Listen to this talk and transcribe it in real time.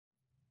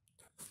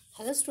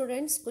Hello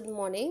students, good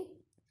morning.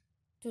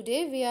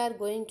 Today we are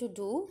going to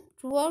do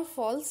true or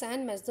false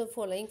and match the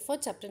following for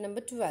chapter number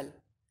 12.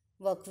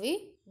 Work we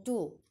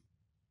do.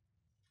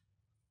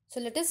 So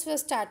let us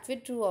first start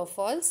with true or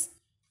false.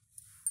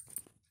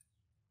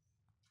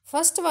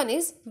 First one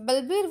is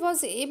Balbir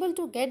was able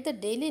to get the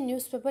daily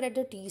newspaper at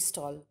a tea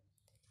stall.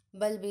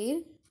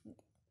 Balbir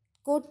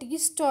को tea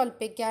stall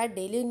पे क्या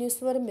daily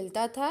newspaper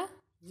मिलता था?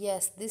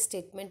 Yes, this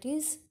statement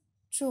is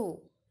true.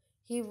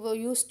 He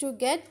used to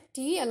get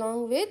tea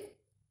along with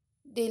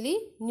daily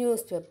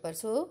newspaper.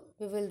 So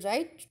we will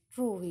write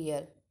true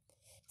here.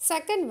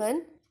 Second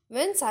one,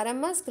 when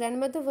Sarama's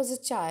grandmother was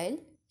a child,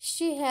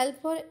 she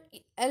helped her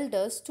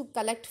elders to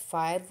collect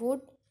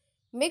firewood,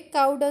 make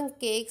cow dung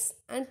cakes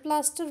and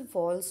plaster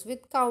walls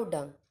with cow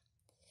dung.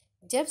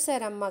 जब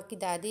साराम्मा की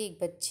दादी एक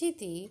बच्ची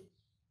थी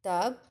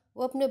तब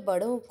वो अपने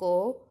बड़ों को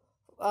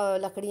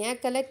लकड़ियाँ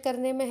कलेक्ट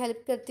करने में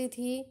हेल्प करती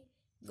थी,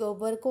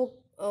 गोबर को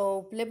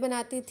उपले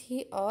बनाती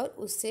थी और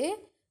उससे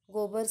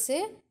गोबर से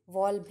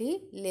वॉल भी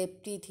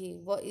लेपती थी.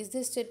 वो is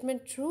this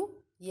statement true?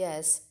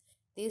 Yes,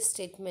 this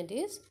statement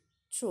is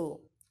true.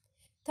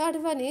 Third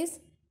one is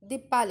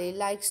Deepali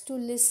likes to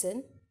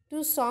listen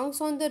to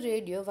songs on the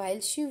radio while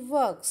she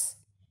works.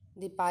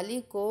 Deepali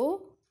को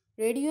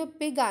रेडियो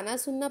पे गाना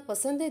सुनना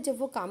पसंद है जब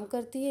वो काम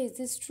करती है. Is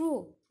this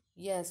true?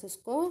 यस,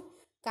 उसको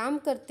काम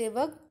करते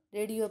वक्त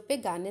रेडियो पे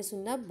गाने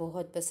सुनना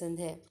बहुत पसंद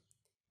है.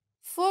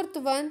 Fourth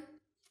one,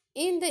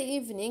 in the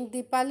evening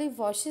Deepali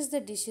washes the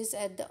dishes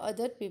at the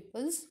other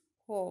peoples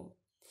home.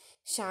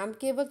 शाम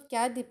के वक्त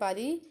क्या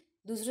दीपाली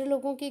दूसरे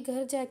लोगों के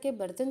घर जाके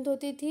बर्तन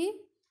धोती थी?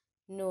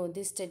 No,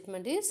 this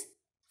statement is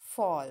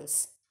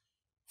false.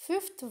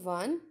 Fifth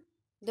one,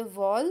 the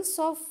walls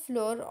of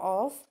floor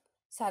of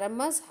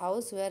साराम्मा's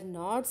house were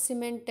not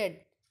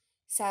cemented.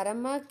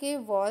 साराम्मा के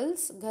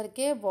वॉल्स, घर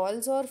के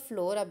वॉल्स और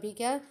फ्लोर अभी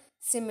क्या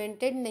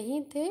सीमेंटेड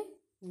नहीं थे?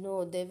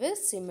 नो, दे वर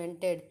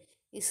सीमेंटेड.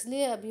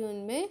 इसलिए अभी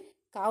उनमें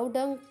काउ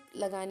डंग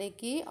लगाने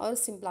की और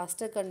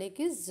प्लास्टर करने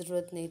की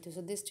ज़रूरत नहीं थी.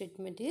 So this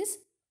statement is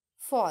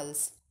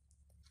false.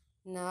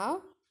 Now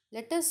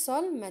let us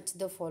solve match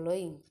the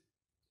following.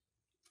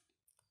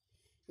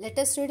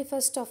 Let us read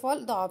first of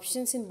all the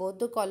options in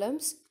both the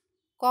columns.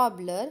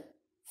 Cobbler,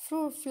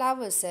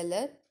 flower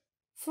seller,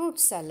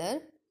 fruit seller,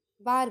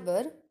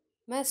 barber,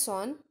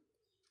 mason,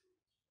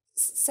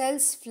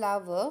 sells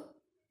flower,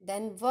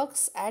 then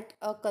works at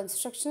a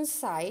construction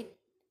site,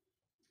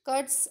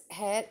 cuts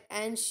hair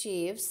and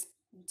shaves.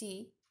 D.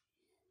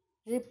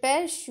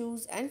 Repairs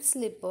shoes and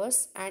slippers.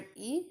 And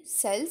E.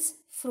 Sells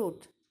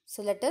fruit.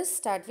 So let us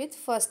start with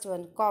first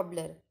one,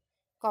 cobbler.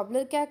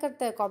 Cobbler क्या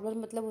करता है? Cobbler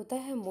मतलब होता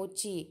है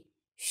मोची.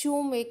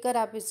 शू maker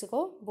आप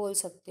इसको बोल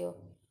सकते हो.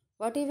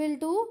 What he will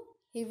do?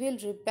 He will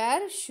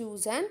repair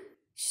shoes and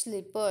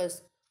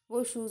slippers.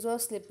 वो शूज़ और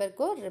स्लीपर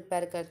को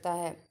रिपेयर करता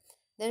है.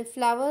 Then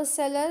flower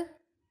seller,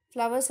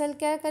 flower cell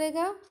क्या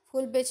करेगा?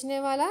 फूल बेचने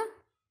वाला.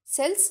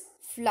 सेल्स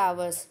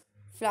फ्लावर्स,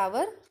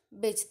 फ्लावर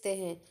बेचते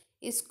हैं.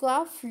 इसको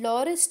आप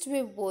फ्लोरिस्ट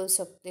भी बोल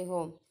सकते हो,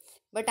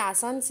 बट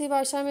आसान सी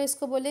भाषा में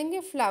इसको बोलेंगे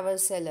flower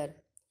seller.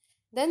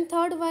 Then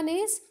third one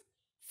is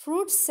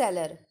fruit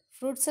seller.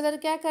 Fruit seller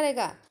क्या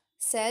करेगा?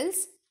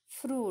 Sales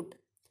fruit.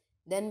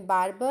 Then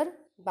barber,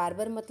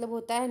 barber मतलब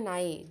होता है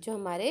नाई, जो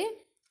हमारे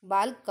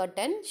बाल कट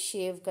एंड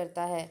शेव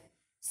करता है.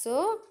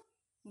 सो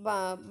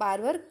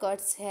barber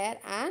cuts hair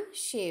and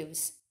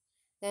shaves.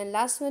 Then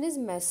last one is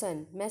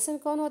मैसन. मैसन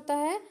कौन होता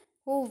है?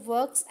 Who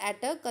works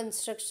at a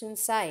construction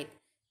site.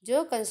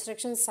 जो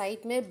कंस्ट्रक्शन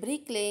साइट में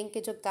ब्रिक लेइंग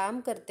के जो काम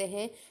करते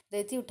हैं,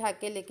 रेती उठा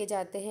के लेके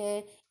जाते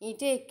हैं,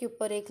 ईंटें एक के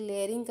ऊपर एक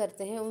लेयरिंग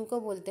करते हैं, उनको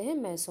बोलते हैं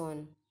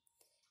मैसन.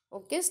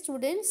 Okay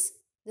students,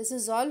 this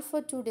is all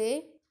for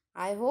today.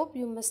 I hope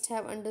you must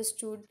have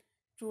understood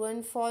true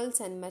and false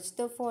and match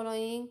the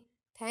following.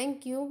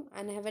 Thank you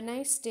and have a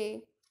nice day.